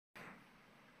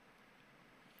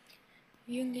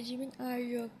Yoongi, Jimin, are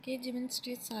you okay? Jimin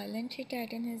stays silent. He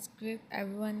tightens his grip.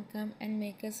 Everyone come and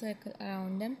make a circle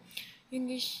around them.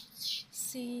 Yoongi,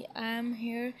 see, I am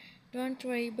here. Don't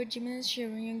worry. But Jimin is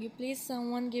shivering. Yoongi, please,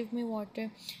 someone give me water.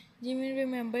 Jimin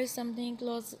remembers something.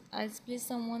 Close eyes, please.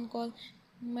 Someone call.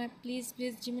 Please.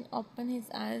 Jimin open his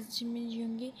eyes. Jimin,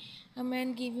 Yoongi, a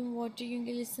man gave him water.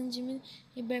 Yoongi, listen, Jimin.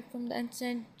 He begged from the and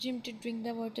sent Jim to drink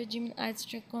the water. Jimin eyes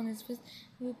struck on his face.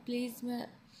 Please,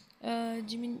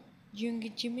 Jimin,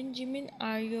 Jimin,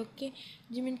 are you okay?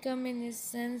 Jimin come in his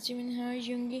sense. Jimin, her,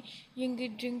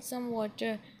 Yoongi, drink some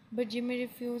water. But Jimin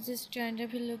refuses. Stand up.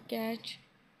 He look at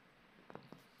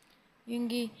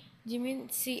Yoongi.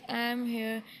 Jimin, see, I am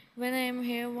here. When I am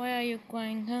here, why are you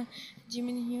crying, huh?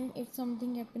 Jimin, Young, if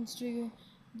something happens to you,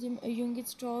 Yoongi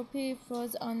stop. He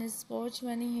froze on his couch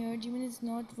when he heard Jimin is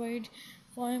not worried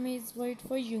for him. He is worried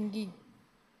for Yoongi.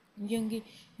 Yoongi,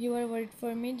 you are worried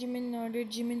for me? Jimin nodded.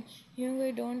 Jimin, Yoongi,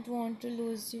 I don't want to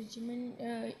lose you.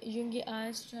 Yoongi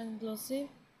asked transglosive.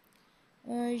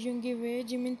 Yoongi, wait,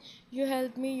 Jimin, you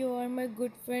help me. You are my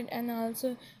good friend, and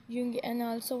also Yoongi, and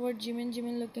also what?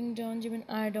 Jimin, looking down. Jimin,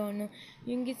 I don't know.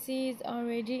 Yoongi, see, is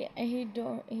already. He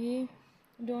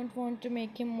don't want to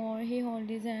make him more. He hold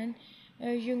his hand.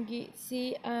 Yoongi,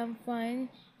 see, I'm fine,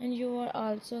 and you are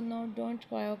also. Now, don't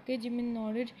cry, okay? Jimin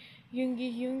nodded.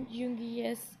 Yoongi,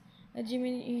 yes.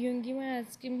 Jimin, Yoongi, I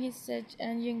asked him. He said,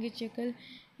 and Yoongi chuckled.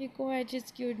 He quite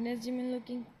his cuteness. Jimin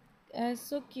looking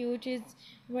so cute. His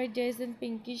white eyes and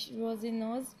pinkish rosy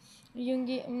nose.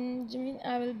 Yoongi, Jimin,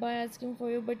 I will buy ice cream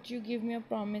for you, but you give me a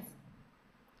promise.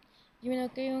 Jimin,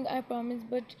 okay, Young, I promise,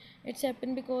 but it's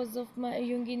happened because of my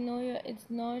Yoongi. No, it's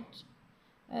not.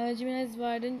 Jimin has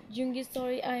warden. Yoongi,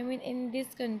 sorry, I mean in this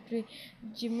country.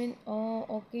 Jimin, oh,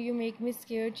 okay, you make me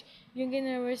scared. Yoongi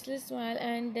nervously smile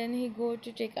and then he go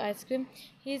to take ice cream.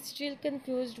 He's still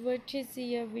confused. What he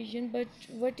see a vision, but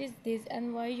what is this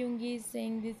and why Yoongi is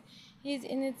saying this? He's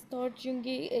in his thoughts.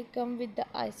 Yoongi come with the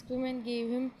ice cream and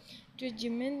gave it to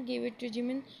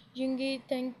Jimin. Yoongi,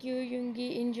 thank you.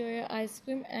 Yoongi, enjoy your ice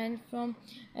cream. And from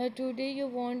today you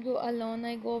won't go alone.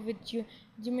 I go with you.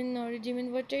 Jimin nodded. Jimin,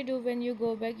 what I do when you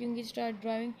go back? Yoongi start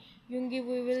driving. Yoongi,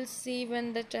 we will see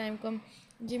when the time comes.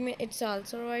 Jimin, it's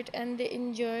also right. And they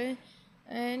enjoy.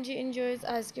 And he enjoys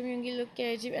ice cream. Yoongi look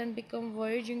at him and become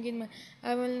worried. Yoongi,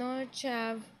 I will not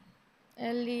have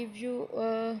and leave you.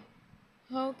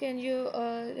 How can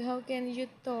you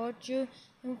thought you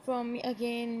from me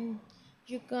again?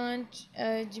 You can't.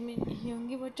 Jimmy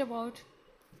Hyungi, what about?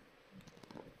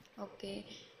 Okay,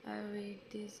 I read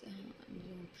this.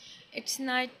 It's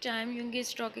night time. Yoongi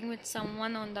is talking with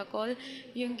someone on the call.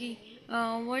 Yoongi,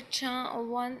 what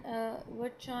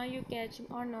cha you catch him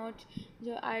or not?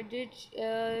 I did.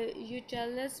 You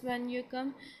tell us when you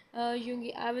come.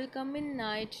 Yoongi, I will come in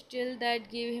night. Till that,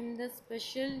 give him the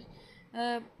special.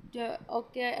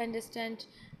 Okay, I understand.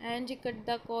 And he cut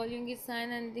the call. Yoongi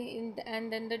signed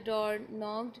and then the door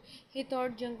knocked. He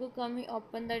thought Jungkook come. He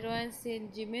opened the door and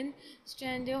said, Jimin,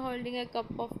 stand there holding a cup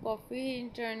of coffee. He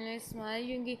internally smiled.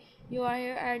 Yoongi, you are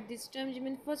here at this time.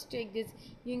 Jimin, first take this.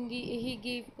 Yoongi, he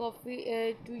gave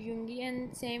coffee to Yoongi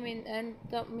and same in and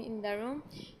come in the room.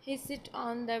 He sit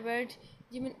on the bed.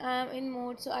 Jimin, I'm in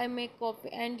mood, so I make coffee.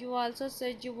 And you also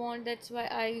said you want. That's why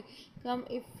I come.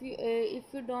 If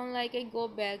you don't like, I go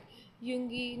back.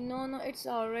 Yoongi, no, it's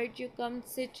alright. You come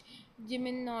sit.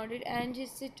 Jimin nodded and he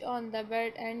sit on the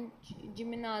bed and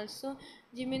Jimin also.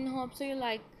 Jimin, hope so you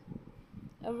like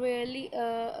really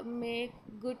make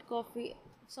good coffee.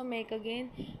 So make again.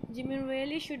 Jimin,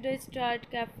 really should I start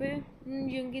cafe?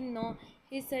 Yoongi, no.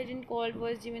 He said in cold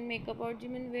voice. Jimin, make up out.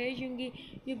 Jimin, where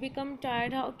Yoongi? You become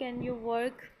tired. How can you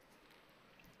work?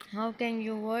 How can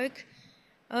you work?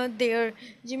 There,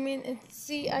 Jimin,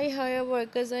 see, I hire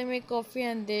workers, I make coffee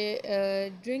and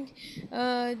they drink.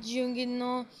 Yoongi,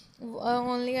 no,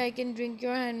 only I can drink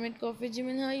your handmade coffee.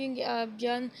 Jimin, ha, Yoongi,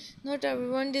 Abjan, not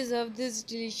everyone deserves this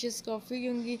delicious coffee.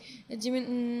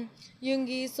 Jimin,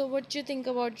 Yoongi, so what you think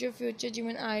about your future?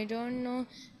 Jimin, I don't know.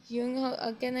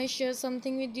 Young, can I share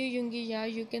something with you? Yoongi, yeah,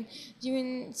 you can.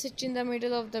 Jimin, sit in the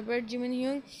middle of the bed. Jimin,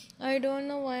 Young, I don't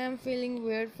know why I'm feeling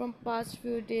weird from past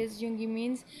few days. Yoongi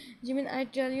means, Jimin, I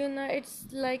tell you now, it's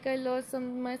like I lost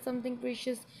something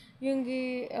precious.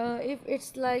 Yoongi, if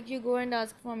it's like you go and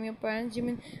ask from your parents.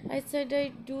 Jimin, I said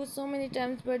I do so many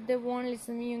times, but they won't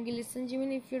listen me. Yoongi, listen,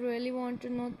 Jimin, if you really want to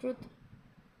know truth.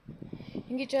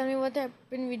 Can you tell me what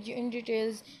happened with you in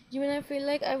details? Even I feel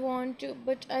like I want to,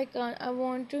 but I can't. I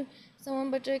want to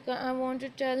someone, but I can't. I want to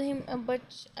tell him, but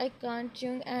I can't,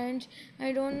 Jung. And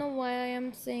I don't know why I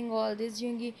am saying all this,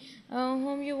 Jungi.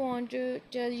 Whom you want to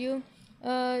tell you?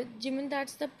 Jimin,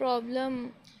 that's the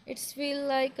problem. It's feel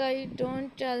like I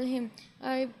don't tell him.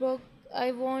 I broke.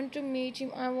 I want to meet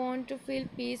him. I want to feel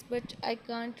peace, but I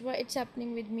can't. Why it's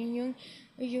happening with me,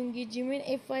 Yoongi, Jimin?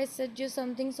 If I said you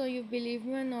something, so you believe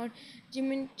me or not?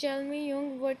 Jimin, tell me,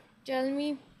 Young. What? Tell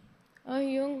me.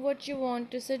 Young, what you want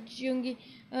to say, Yoongi?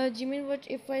 Jimin, what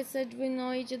if I said we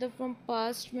know each other from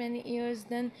past many years?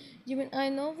 Then, Jimin, I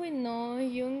know we know.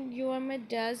 Young, you are my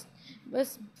dad's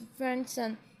best friend,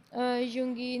 son.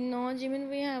 Yoongi, no, Jimin,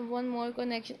 we have one more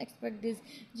connection. Expect this.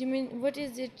 Jimin, what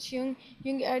is it, Young?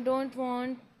 Yoongi, I don't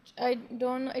want. I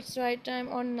don't know it's right time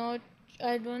or not.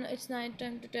 I don't know it's night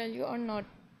time to tell you or not.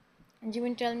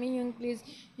 Jimin, tell me, Young, please.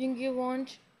 Young, you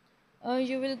want?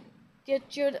 You will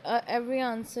get your every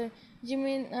answer.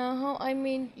 Jimin, how I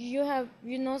mean you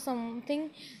know something,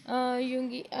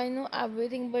 Yoongi, I know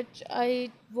everything, but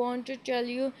I want to tell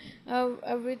you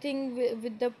everything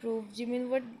with the proof. Jimin,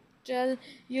 what tell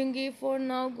Yoongi for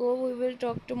now? Go. We will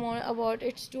talk tomorrow about.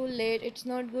 It's too late. It's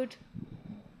not good.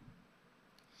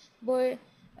 Boy,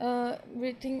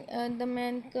 breathing, the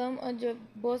man come, the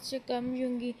boss to come,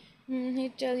 Yoongi. He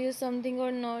tell you something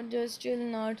or not, just still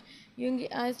not. Yoongi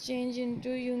eyes change into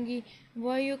Yoongi.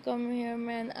 Why you come here,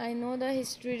 man? I know the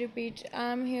history repeat.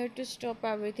 I'm here to stop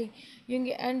everything.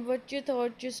 Yoongi, and what you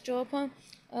thought to stop, huh?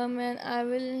 Man, I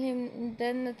will him.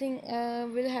 Then nothing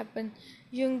will happen.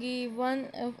 Yoongi, one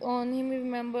on him.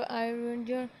 Remember, I ruined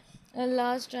your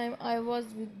last time I was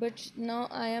with, but now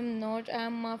I am not. I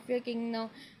am Mafia King now.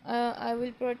 I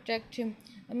will protect him.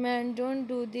 Man, don't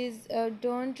do this.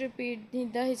 Don't repeat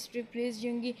the history, please,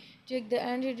 Yoongi. Take the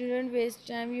end. He didn't waste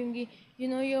time, Yoongi. You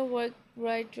know your work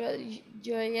right well.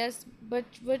 Yes, but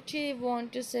what he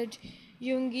want to said,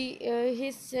 Yoongi.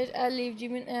 He said I leave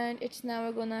Jimin, and it's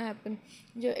never gonna happen.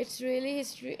 It's really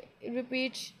history.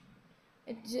 Repeat.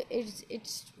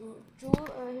 It's true.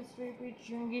 History repeat,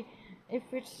 Yoongi. If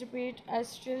it's repeat, I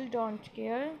still don't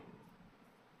care.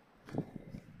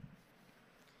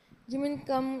 Jimin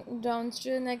come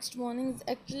downstairs next morning is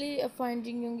actually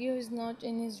finding Yoongi who is not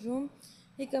in his room.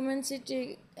 He come and sit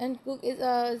and cook is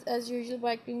as usual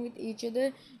barking with each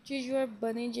other. Choose you are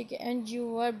bunny, JK, and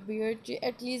you are beard.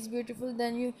 At least beautiful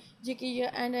than you, JK.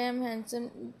 Yeah, and I am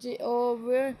handsome. Oh,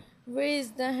 where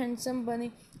is the handsome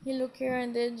bunny? He look here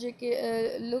and then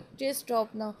JK. Look, just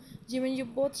stop now. Jimin, you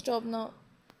both stop now.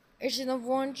 It's enough.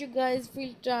 Won't you guys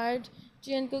feel tired?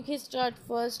 Jungkook he start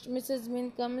first. Mrs.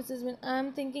 Min come. Mrs. Min.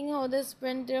 I'm thinking how they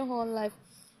spent their whole life.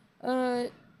 Uh,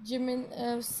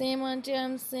 Jimin, same auntie.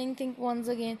 I'm saying think once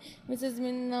again. Mrs.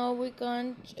 Min, now we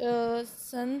can't,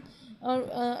 son. Or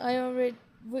I already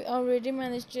we already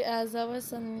managed to as our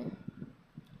son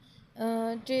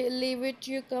to leave it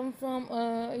you come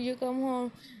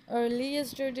home early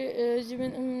yesterday,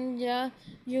 Jimin. Yeah,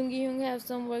 Yoongi have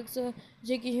some work, so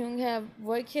Jackie Hyung have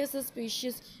work here.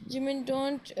 Suspicious. Jimin,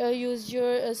 don't use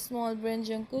your small brain,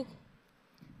 Jungkook,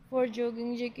 for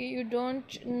jogging. Jackie, you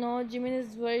don't know Jimin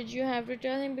is worried. You have to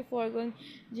tell him before going.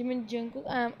 Jimin, Jungkook,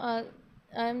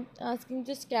 I'm asking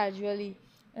just casually.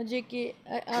 JK,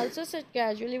 I also said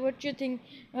casually. What do you think?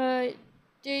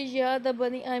 Yeah, the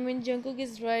bunny. I mean, Jungkook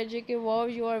is right. JK, wow,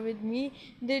 you are with me.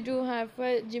 They do have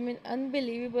a Jimin,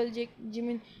 unbelievable.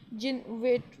 Jimin, Jin,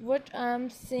 wait, what I'm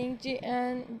saying?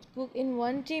 And Cook in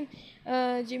one team.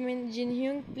 Jimin, Jin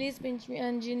Hyung, please pinch me.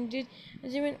 And Jin did.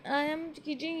 Jimin, I am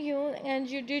kidding you. And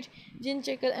you did. Jin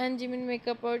Checkle and Jimin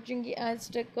makeup out. Jingy eyes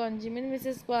stuck on Jimin.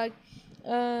 Mrs. Park.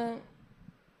 Uh,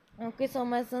 Okay, so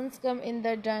my sons come in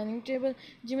the dining table.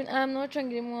 Jimin, I'm not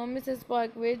hungry, mom. Mrs.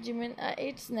 Park, wait, Jimin, I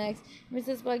ate snacks.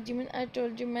 Mrs. Park, Jimin, I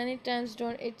told you many times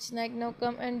don't eat snack. Now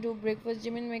come and do breakfast.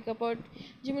 Jimin, make up out.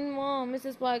 Jimin, mom.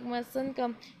 Mrs. Park, my son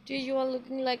come. Gee, you are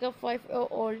looking like a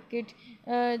 5-year-old kid.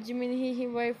 Jimin, he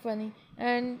very funny.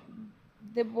 And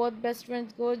they both best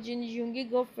friends go. Jin,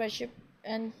 Yoongi, go fresh up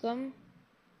and come.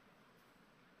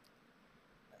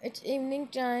 It's evening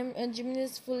time and Jimin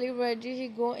is fully ready. He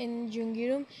go in Yoongi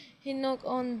room. He knock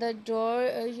on the door.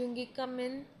 Yoongi come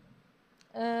in.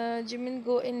 Jimin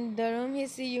go in the room. He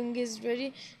see Yoongi is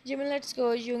ready. Jimin, let's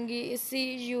go. Yoongi,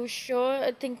 see you sure?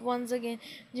 I think once again.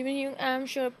 Jimin, Yoong, I'm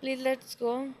sure. Please let's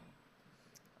go.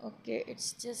 Okay,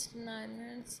 it's just 9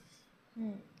 minutes.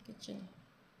 Kitchen.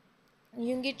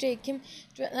 Yoongi take him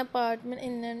to an apartment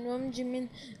in a room. Jimin,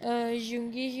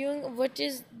 Yoongi, Yoong, what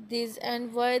is this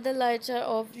and why the lights are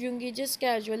off? Yoongi just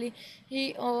casually. He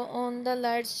on the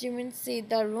lights. Jimin see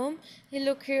the room. He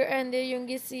look here and there.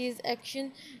 Yoongi sees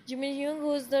action. Jimin Young,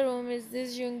 who's the room? Is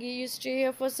this Yoongi? You stay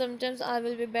here for sometimes. I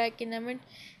will be back in a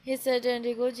minute. He said and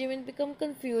he go. Jimin become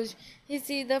confused. He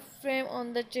see the frame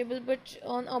on the table but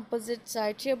on opposite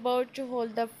side. He about to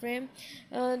hold the frame.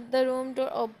 The room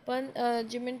door open.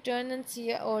 Jimin turn and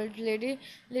see a old lady.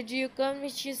 Lady, you come.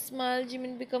 She smile.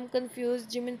 Jimin become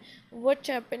confused. Jimin, what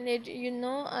happened? Lady, you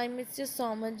know I miss you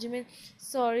so much. Jimin,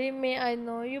 sorry, may I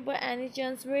know you by any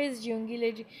chance? Where is Yoongi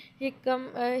lady? He come.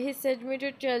 He said me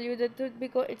to tell you the truth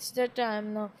because it's the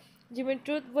time now. Jimin,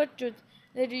 truth? What truth?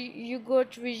 Lady, you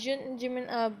got vision. Jimin,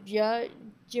 yeah.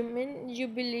 Jimin, you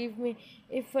believe me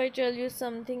if I tell you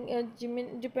something.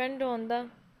 Jimin, depend on the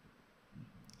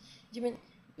Jimin,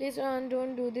 please Rohan,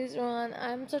 don't do this, Rohan.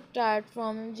 I'm so tired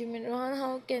from him. Jimin, Rohan,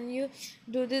 how can you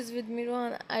do this with me,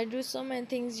 Rohan? I do so many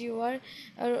things. You are,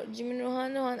 Jimin,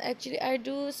 Rohan, Rohan. Actually, I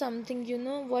do something. You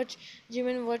know what,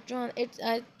 Jimin? What, Rohan? It's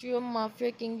at your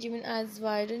mafia king, Jimin. Eyes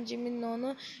wide, and Jimin, no,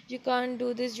 no, you can't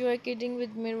do this. You are kidding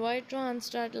with me, right? Rohan,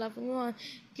 start laughing, Rohan.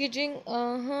 Kidding?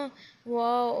 Uh-huh.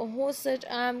 Wow. Who said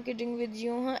I'm kidding with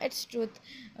you? Huh? It's truth.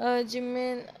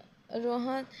 Jimin.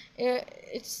 Rohan,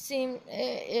 it seemed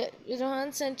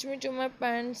Rohan sent me to my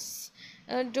parents.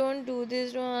 Don't do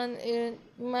this, Rohan.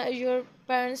 Your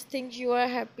parents think you are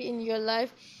happy in your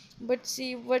life, but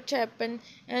see what happened.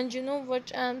 And you know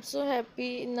what? I'm so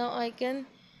happy now. I can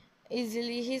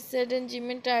easily, he said, and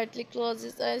Jimin tightly closed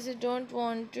his eyes. I don't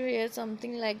want to hear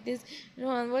something like this.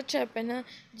 Rohan, what happened? Huh?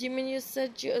 Jimin, you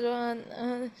said you,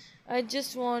 Rohan. I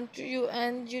just want you,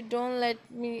 and you don't let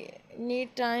me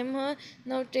need time. Huh?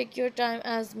 Now take your time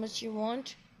as much you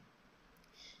want.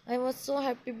 I was so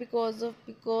happy because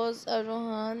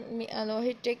Rohan me allow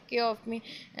he take care of me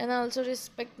and also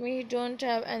respect me. He don't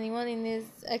have anyone in his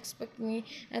expect me,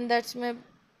 and that's my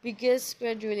biggest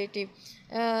credibility.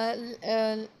 Uh,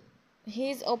 uh,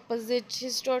 he's opposite.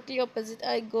 He's totally opposite.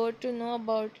 I got to know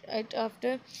about it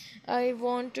after. I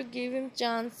want to give him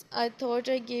chance. I thought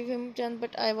I gave him chance,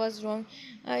 but I was wrong.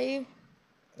 I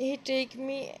he take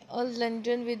me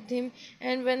London with him,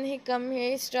 and when he come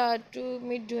here, he start to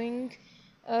me doing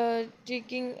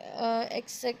taking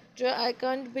etc. I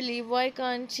can't believe why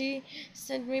can't he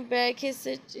send me back? He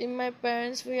said in my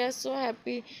parents we are so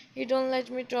happy. He don't let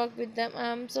me talk with them. I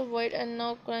am so worried and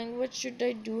now crying. What should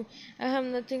I do? I have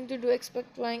nothing to do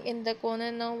except crying in the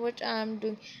corner now. What I am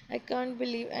doing? I can't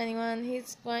believe anyone.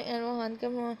 He's crying and Rohan,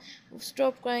 come on,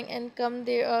 stop crying and come.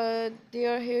 They are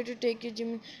here to take you,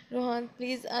 Jimmy. Rohan,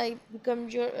 please, I become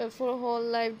your for whole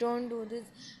life. Don't do this.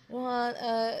 Rohan,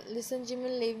 listen, Jimmy,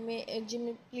 leave me.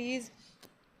 Jimmy, please.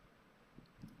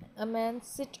 A man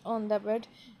sit on the bed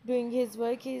doing his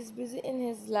work. He is busy in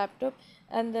his laptop,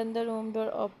 and then the room door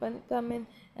open. Come in,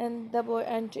 and the boy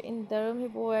enter in the room. He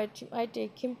bow at him. I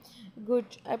take him.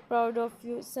 Good. I'm proud of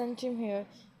you. Send him here.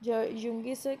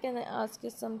 Yoongi, sir, can I ask you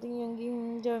something?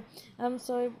 Yoongi, I'm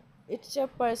sorry. It's a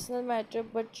personal matter,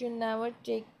 but you never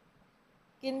take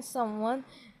in someone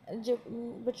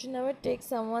but you never take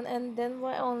someone and then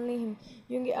why only him.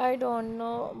 Yoongi, I don't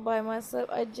know by myself.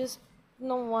 I just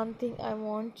know one thing I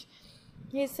want.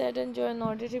 He said and Joy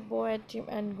nodded. He bowed at him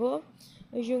and go.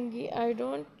 Yoongi, I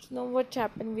don't know what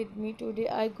happened with me today.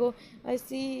 I go, I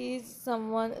see he is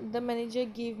someone. The manager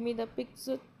gave me the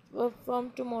picture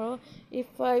from tomorrow.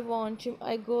 If I want him,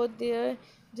 I go there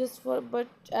just for. But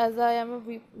as I am a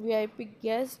VIP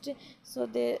guest, so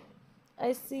they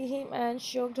I see him and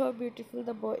shocked how beautiful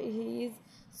the boy he is.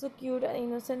 So cute and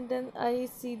innocent. Then I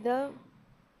see the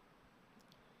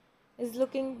is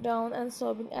looking down and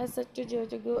sobbing. I said to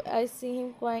Jotago, I see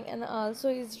him crying and also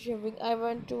is shivering. I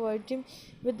went toward him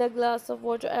with the glass of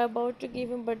water. I about to give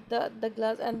him, but the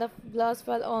glass and the glass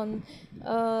fell on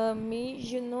me.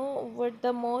 You know what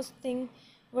the most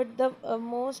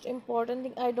important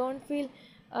thing. I don't feel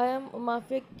I am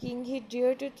Mafia King. He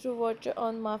dared to throw water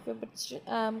on Mafia, but still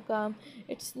I am calm.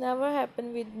 It's never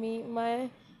happened with me. My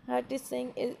heart is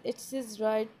saying it's his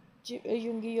right.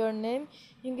 Yoongi, your name.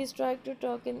 Yoongi tried to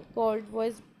talk in cold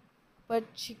voice, but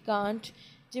she can't.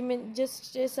 Jimin, just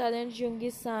stay silent.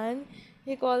 Yoongi sang.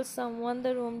 He called someone.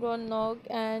 The room door knocked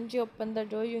and she opened the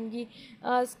door. Yoongi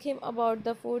asked him about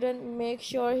the food and make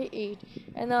sure he ate,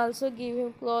 and also give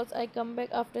him clothes. I come back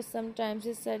after some time,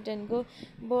 she said, and go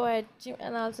bow at him.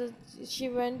 And also she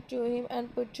went to him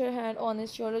and put her hand on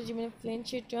his shoulder. Jimin flinched.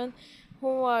 She turned.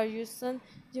 Who are you, son?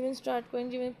 Jimin started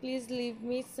crying. Jimin, please leave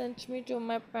me. Send me to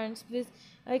my parents, please.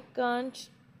 I can't.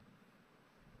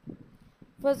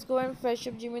 First go and fresh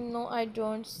up, Jimin. No, I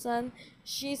don't, son.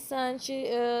 She see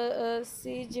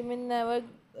Jimin never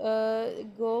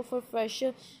go for fresh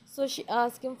up. So she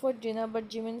asked him for dinner, but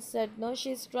Jimin said no.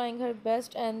 She's trying her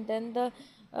best, and then the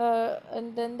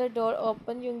door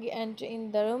opened. Yoongi entered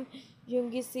in the room.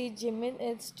 Yoongi see Jimin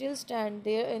and still stand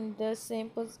there in the same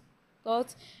pose.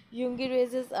 Yoongi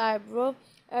raises eyebrow.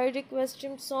 I requested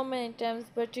him so many times,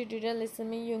 but he didn't listen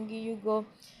me. Yoongi, you go.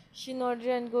 She nodded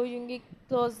and go. Yoongi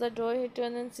closed the door. He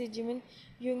turned and see Jimin.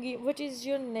 Yoongi, what is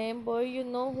your name, boy? You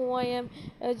know who I am.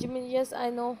 Jimin, yes,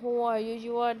 I know who are you.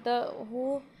 You are the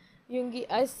who. Yoongi,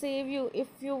 I save you. If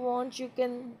you want, you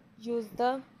can use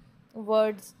the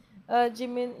words.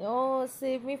 Jimin, oh,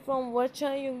 save me from what,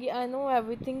 Yoongi? I know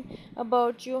everything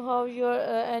about you, how you're,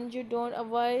 and you don't.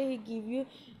 Why he give you?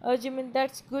 Jimin,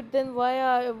 that's good. Then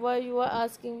why you are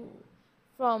asking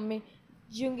from me?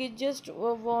 Yoongi just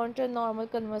want a normal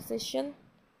conversation.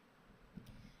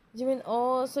 Jimin,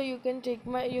 oh, so you can take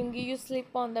my Yoongi, you sleep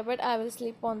on the bed, I will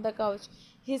sleep on the couch.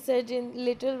 He said in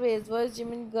little ways. Was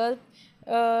Jimin gulped,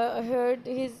 heard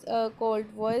his cold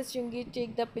voice. Yoongi,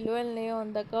 take the pillow and lay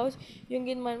on the couch.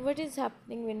 Yoongi, man, what is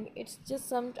happening with me? It's just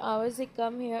some hours he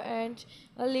come here and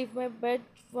leave my bed.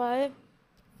 Why?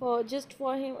 For just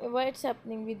for him, why it's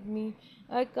happening with me?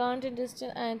 I can't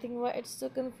understand anything. Why it's so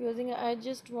confusing? I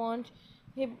just want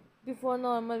him before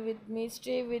normal with me.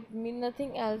 Stay with me,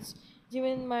 nothing else.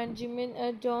 Jimin, mind,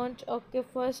 Jimin, don't. Okay,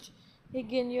 first he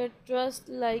gain your trust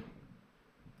like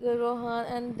Rohan,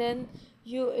 and then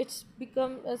you. It's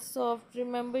become soft.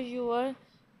 Remember, you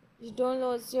don't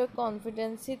lose your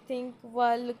confidence. He think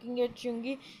while looking at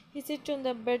Chungi. He sit on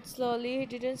the bed slowly. He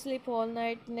didn't sleep all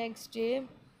night. Next day.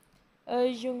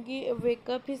 Yoongi wake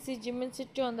up, he see Jimin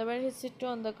sit on the bed, he sit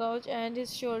on the couch and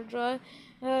his shoulder.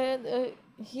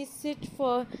 He sit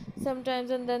for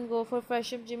sometimes and then go for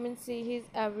fresh up. Jimin see his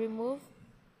every move.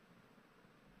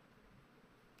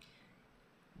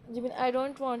 Jimin, I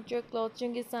don't want your clothes,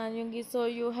 Yoongi-san, Yoongi, so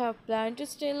you have planned to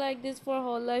stay like this for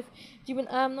whole life. Jimin,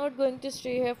 I am not going to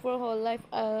stay here for whole life.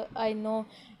 I know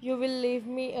you will leave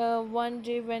me one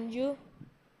day when you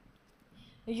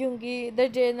Yoongi, the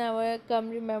day never come.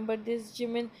 Remember this,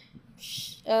 Jimin.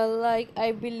 Like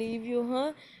I believe you,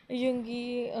 huh?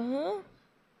 Yoongi, huh?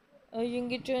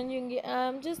 Yoongi turn Yoongi.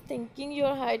 I'm just thinking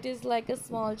your height is like a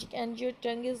small chick and your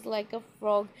tongue is like a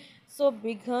frog. So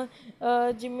big, huh?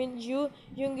 Jimin,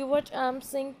 Yoongi, what I'm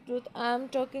saying truth. I'm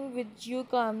talking with you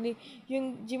calmly.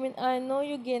 Jimin, I know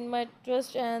you gain my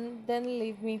trust and then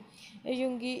leave me.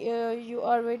 Yoongi, you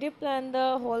already planned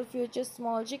the whole future,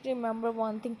 small chick. Remember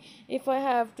one thing. If I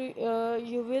have to,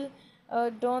 you will.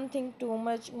 Don't think too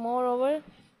much. Moreover,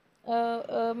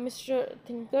 Mr.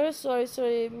 Thinker, sorry,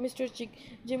 Mr. Chick.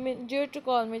 Jimin, dare to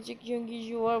call me Chick. Yoongi,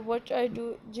 you are what I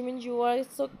do. Jimin, you are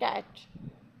so cat.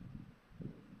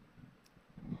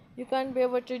 You can't bear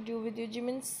what I do with you.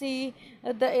 Jimin, see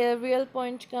the real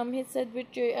point come. He said with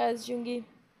you as Yoongi.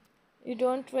 You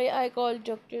don't try. I call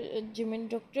Doctor Jimin.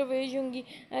 Doctor, where Yoongi?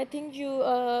 I think you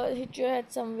hit your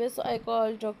head somewhere, so I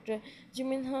call Doctor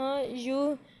Jimin. Huh?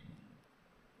 You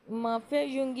mafia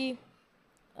Yoongi.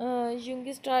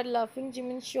 Yoongi started laughing.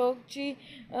 Jimin shocked. She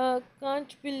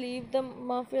can't believe the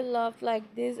mafia laugh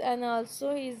like this, and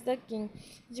also he's the king.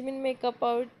 Jimin make up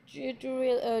out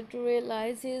to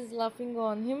realize he is laughing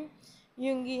on him.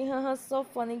 Yoongi, haha, so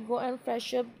funny. Go and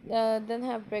fresh up, then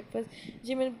have breakfast.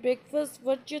 Jimin, breakfast?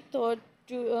 What you thought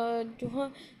to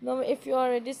her? No, if you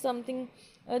already something.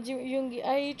 Yoongi,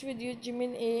 I eat with you.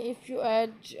 Jimin, if you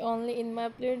add only in my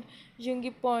plate.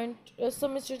 Yoongi point. So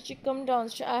Mr. Chick, come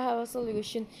downstairs. I have a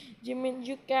solution. Jimin,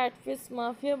 you catfish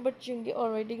mafia, but Yoongi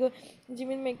already go.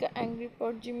 Jimin make an angry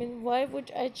pot. Jimin, why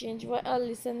would I change? Why are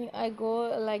listening? I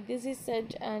go like this. He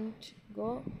said and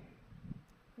go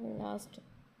last.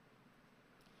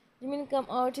 Jimin come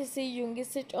out, he see Yoongi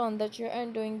sit on the chair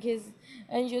and doing his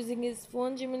and using his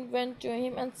phone. Jimin went to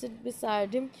him and sit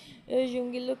beside him.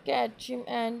 Yoongi looked at him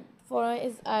and for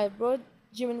his eyebrow.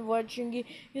 Jimin, what Yoongi?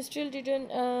 You still didn't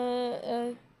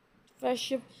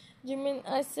fresh up. Jimin,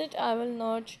 I said I will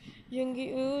not.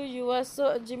 Yoongi, you are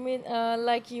so Jimin,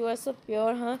 like you are so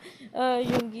pure, huh?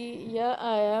 Yoongi, yeah,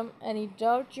 I am. Any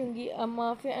doubt, Yoongi, a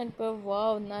mafia and pure.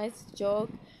 Wow, nice joke.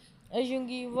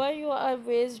 Yoongi, why you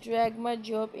always drag my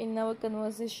job in our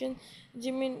conversation?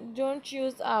 Jimin, don't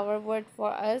use our word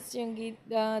for us. Yoongi,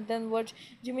 then what?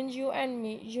 Jimin, you and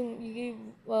me. Yoongi,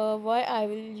 why I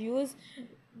will use?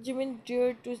 Jimin,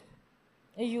 dare to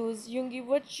use. Yoongi,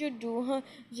 what you do, huh?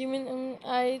 Jimin,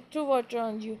 I threw water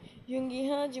on you. Yoongi,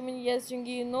 huh? Jimin, yes,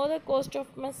 Yoongi, you know the cost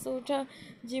of my suit, huh?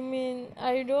 Jimin,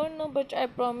 I don't know, but I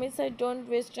promise I don't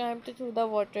waste time to throw the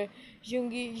water.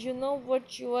 Yoongi, you know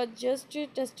what? You are just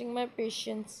testing my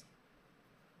patience.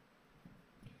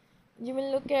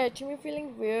 Jimin looked at me,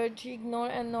 feeling weird. He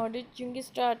ignored and nodded. Yoongi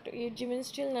started to eat. Jimin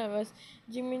still nervous.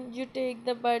 Jimin, you take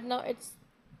the bite now. It's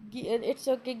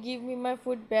okay. Give me my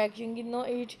food back. Yoongi, no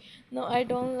eat. No, I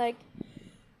don't like.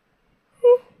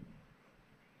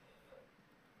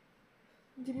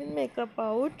 Jimin make up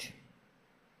out.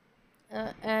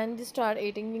 And start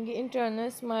eating. Yungi in turn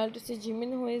smiled to see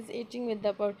Jimin who is eating with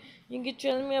the pot. Yungi,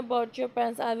 tell me about your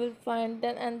parents. I will find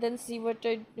them and then see what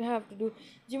I have to do.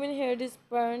 Jimin heard his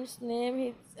parents' name.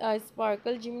 His eyes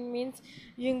sparkle. Jimin means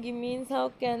Yungi means uh,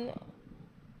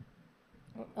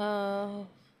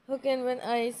 how can when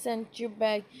I sent you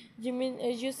back? Jimin,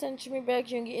 you sent me back,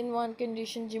 Yoongi, in one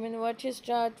condition. Jimin, what you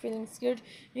start feeling scared?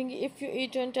 Yoongi, if you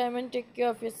eat on time and take care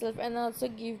of yourself and also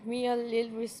give me a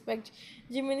little respect.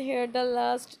 Jimin heard the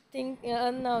last thing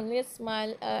unknowingly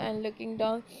smile and looking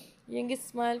down. Yoongi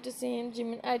smiled to see him.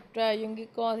 Jimin, I try. Yoongi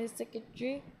called his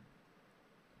secretary.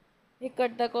 He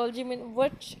cut the call. Jimin,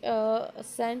 what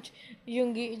sent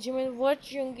Yoongi? Jimin, what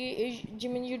Yoongi?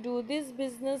 Jimin, you do this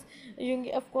business? Yoongi,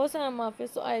 of course I'm mafia,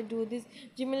 so I do this.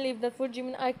 Jimin, leave the food.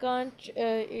 Jimin, I can't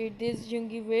eat this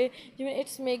Yoongi way. Jimin,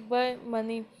 it's make by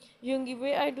money. Yoongi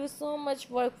way, I do so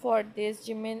much work for this.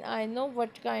 Jimin, I know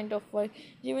what kind of work.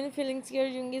 Jimin feeling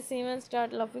scared. Yoongi see and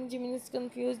start laughing. Jimin is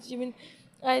confused. Jimin,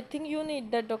 I think you need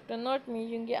the doctor, not me,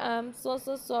 Yoongi. I'm so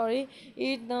sorry.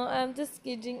 Eat now. I'm just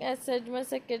kidding. I said my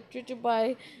secretary to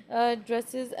buy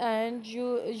dresses and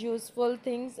useful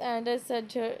things, and I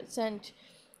said her sent.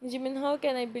 Jimin, how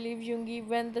can I believe Yoongi?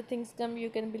 When the things come, you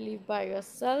can believe by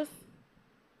yourself.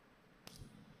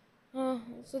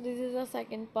 So this is the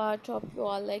second part. Hope you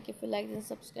all like. If you like, then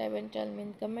subscribe and tell me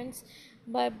in comments.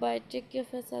 Bye bye. Take care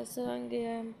of yourself. Sarangi.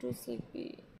 I am too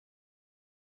sleepy.